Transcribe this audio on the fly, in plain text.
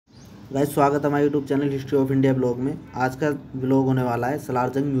गाइस स्वागत है हमारे YouTube channel history of India blog में। आज का ब्लॉग होने वाला है सलार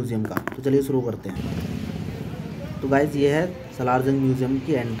जंग म्यूज़ियम का। तो चलिए शुरू करते हैं। तो गाइस ये है सलार जंग म्यूज़ियम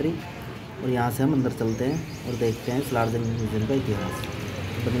की एंट्री और यहाँ से हम अंदर चलते हैं और देखते हैं सलार जंग म्यूज़ियम का इतिहास।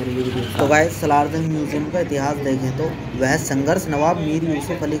 बने रहिए वीडियो। तो गाइस सलार जंग म्यूज़ियम का इतिहास देखें तो वह संघर्ष नवाब मीर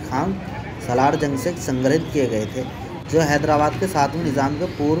यूसुफ अली खान सलार जंग से संग्रहित किए गए थे, जो हैदराबाद के 7वें निज़ाम के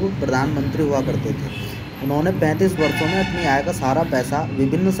पूर्व प्रधानमंत्री हुआ करते थे। उन्होंने 35 वर्षों में अपनी आय का सारा पैसा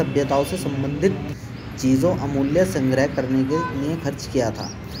विभिन्न सभ्यताओं से संबंधित चीज़ों अमूल्य संग्रह करने के लिए खर्च किया था।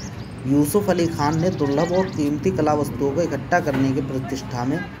 यूसुफ अली खान ने दुर्लभ और कीमती कला वस्तुओं को इकट्ठा करने की प्रतिष्ठा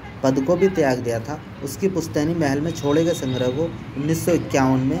में पद को भी त्याग दिया था। उसकी पुश्तैनी महल में छोड़े गए संग्रह को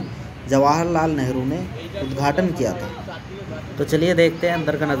 1951 में जवाहरलाल नेहरू ने उद्घाटन किया था। तो चलिए देखते हैं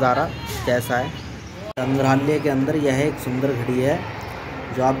अंदर का नज़ारा कैसा है। संग्रहालय के अंदर यह एक सुंदर घड़ी है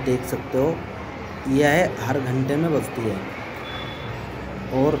जो आप देख सकते हो। यह हर घंटे में बजती है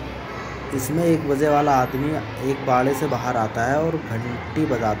और इसमें 1 बजे वाला आदमी एक बाड़े से बाहर आता है और घंटी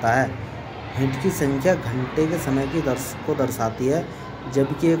बजाता है। हिट की संख्या घंटे के समय की को दर्शाती है,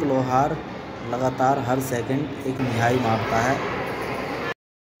 जबकि एक लोहार लगातार हर सेकंड एक निहाई मारता है।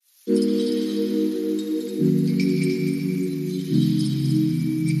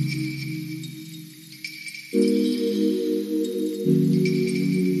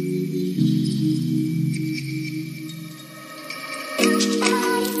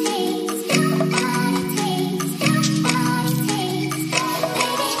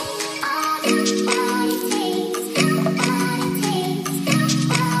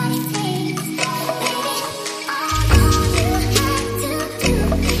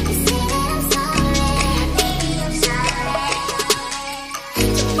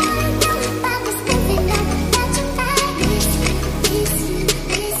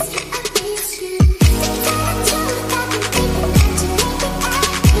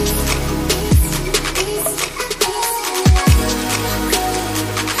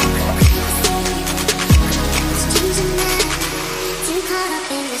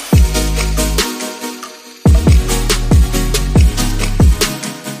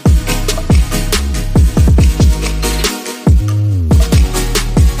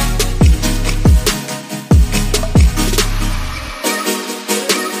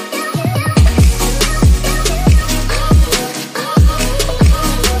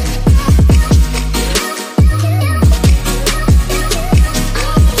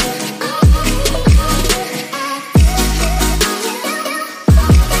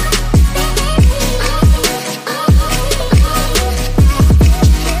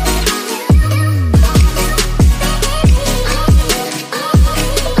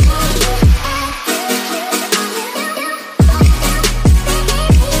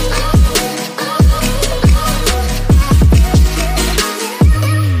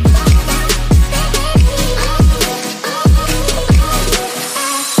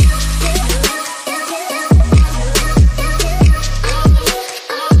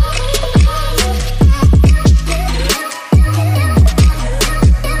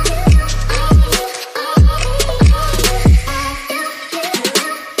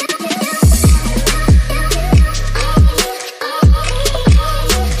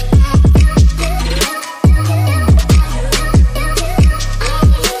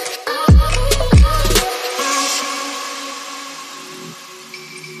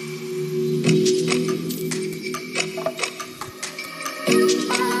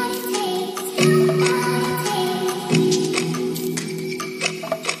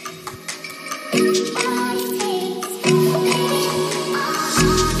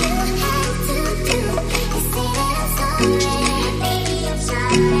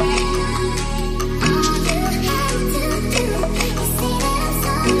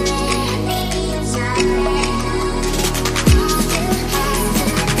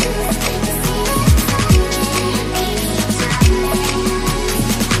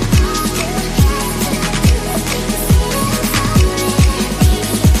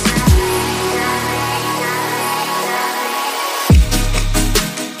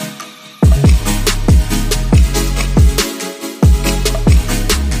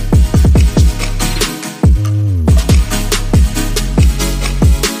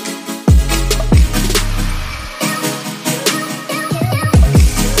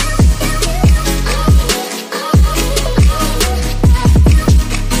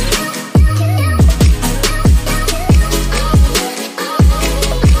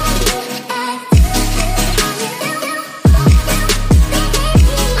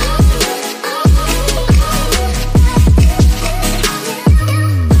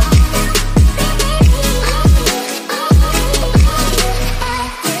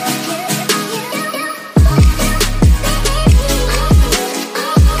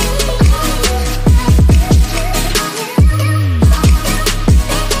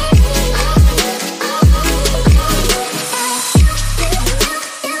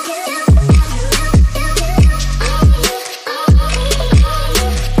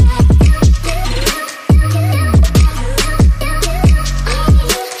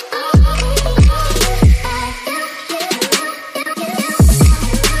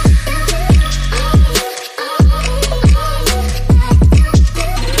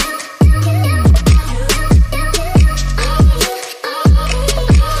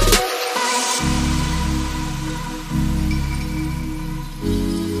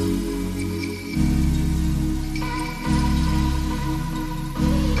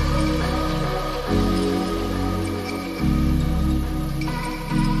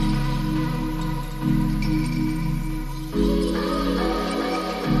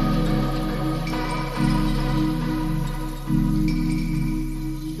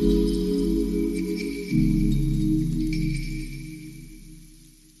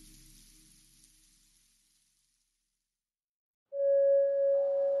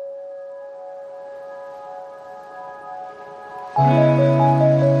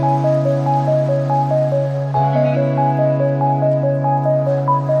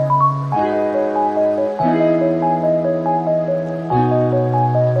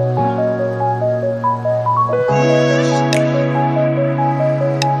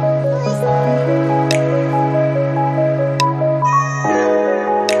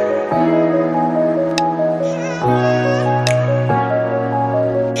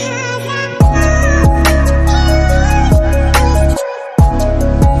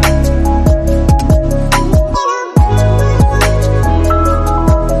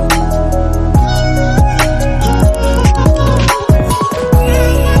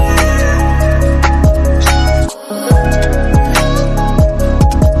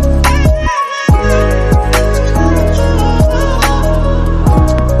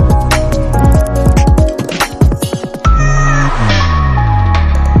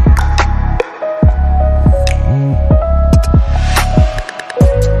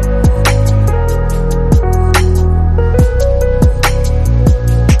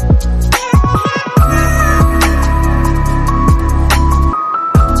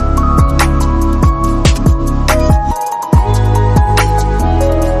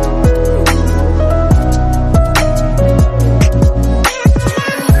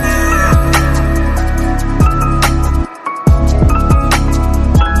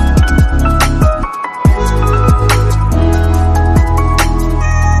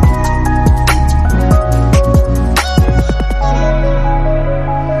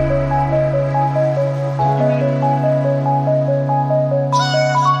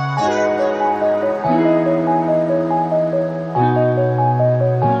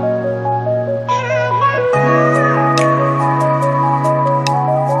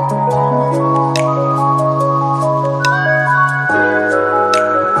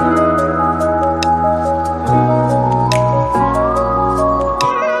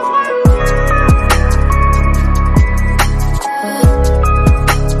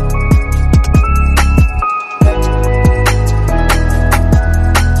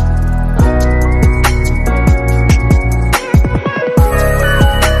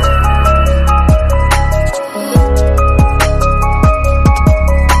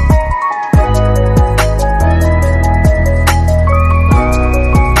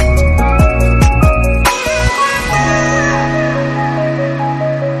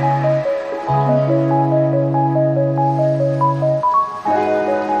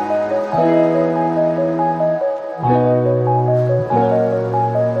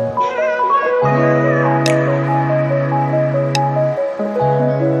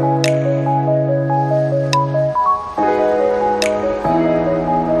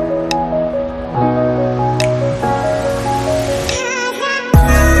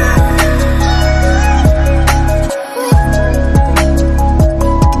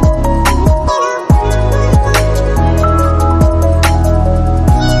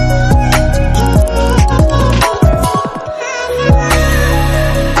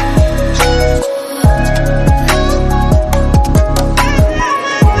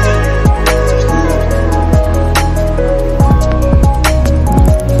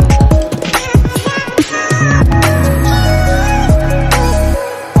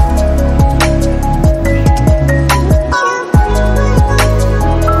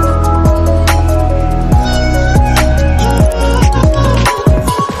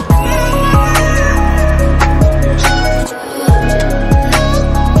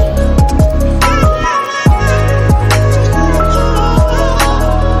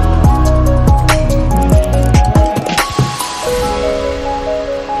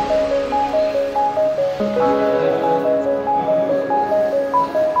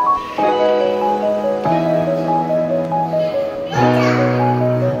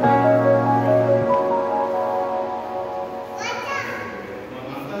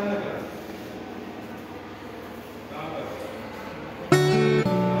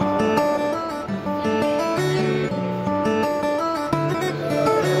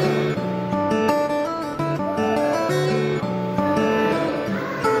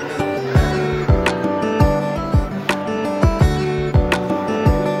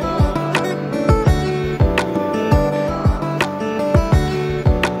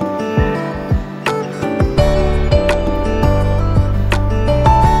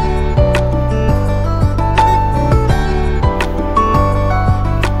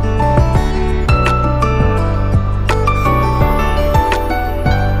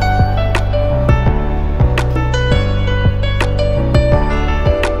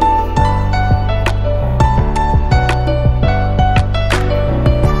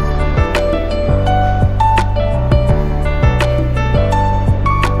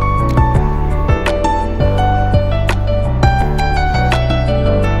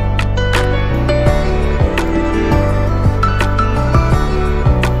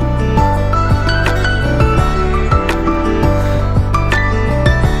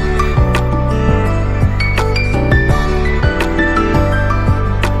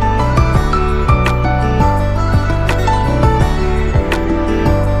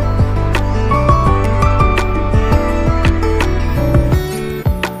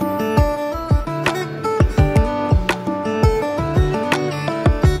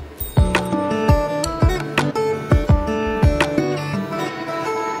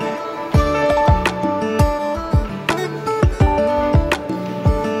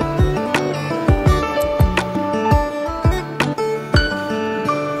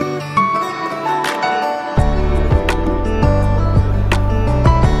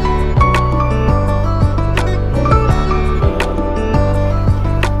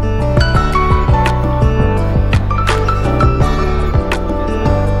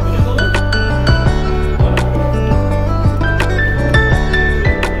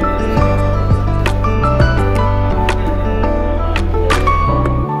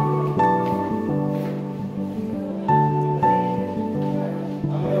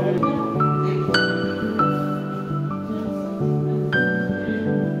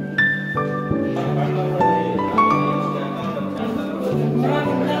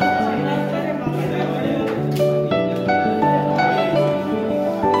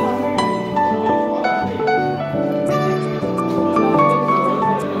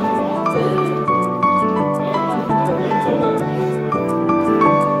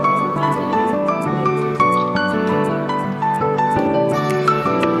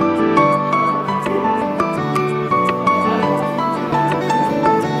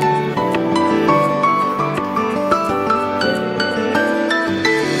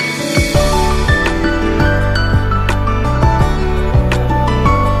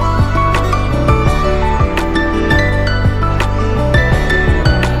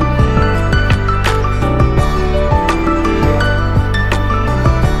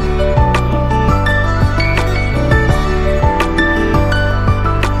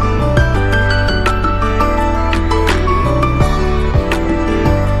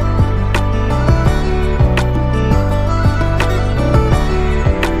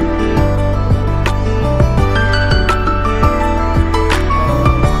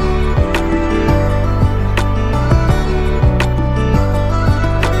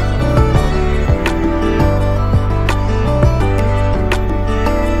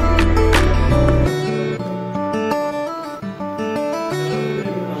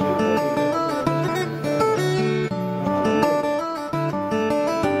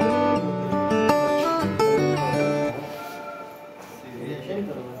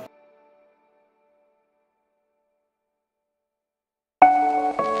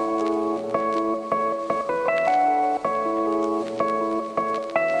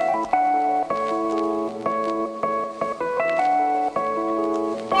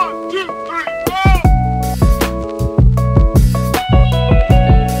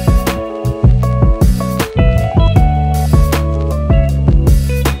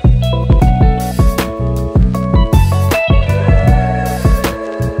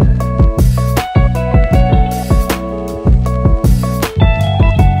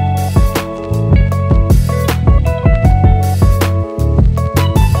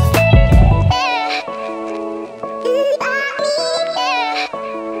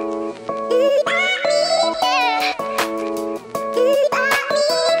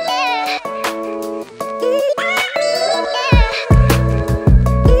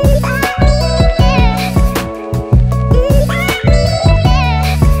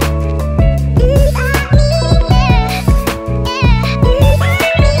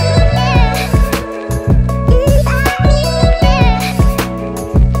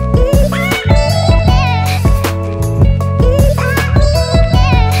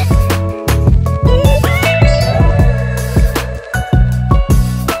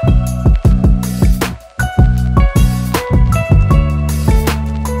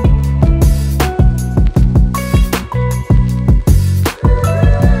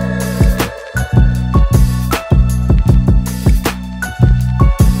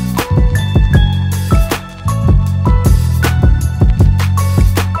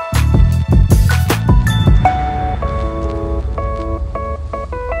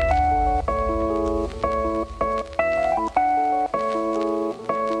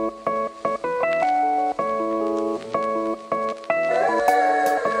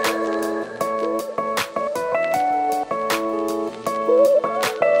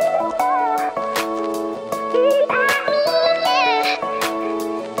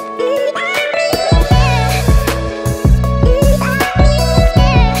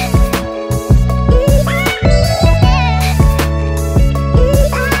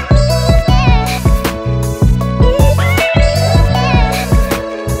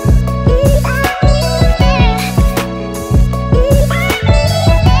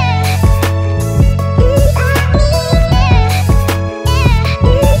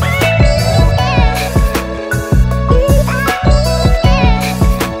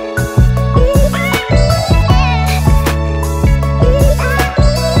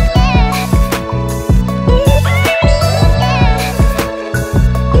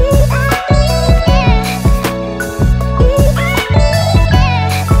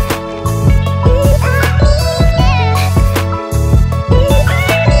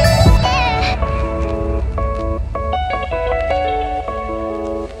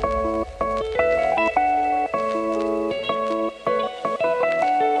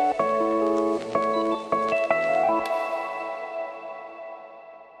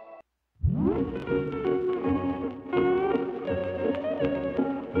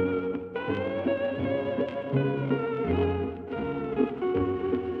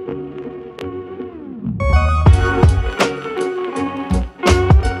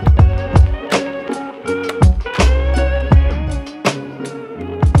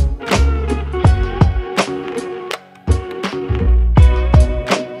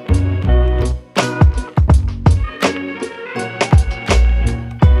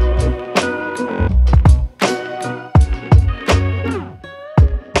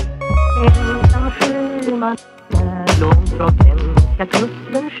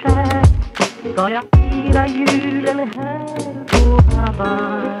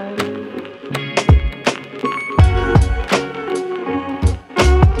 havar.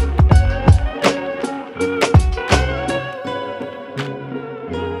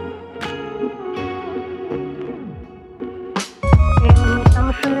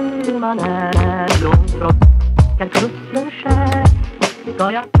 Ensam sjöman är långt från kusten skär.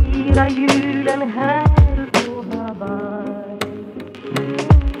 Ska jag fira julen här på Hawaii?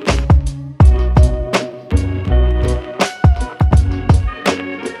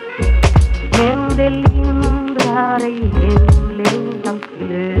 Men det lindrar i hemlängtans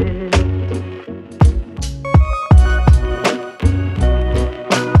glöd.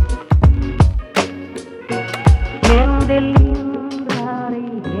 Men det lindrar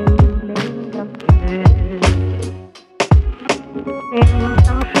i hemlängtans glöd.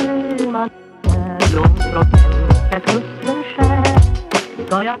 Ensam sjöman är långt från svenska kusten skär.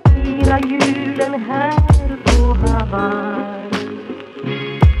 Ska jag fira julen här på Hawaii?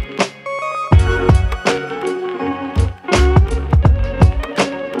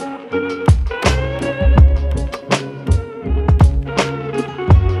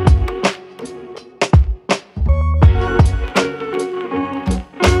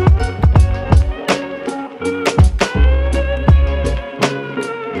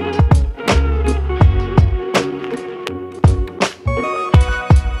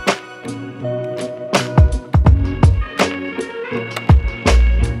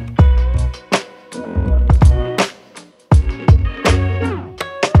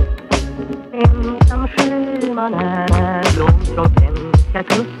 Ensam sjöman är långt från svenska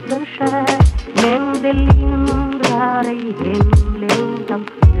kusten skär. Men det lindrar i hemlängtans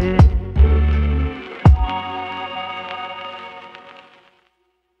glöd.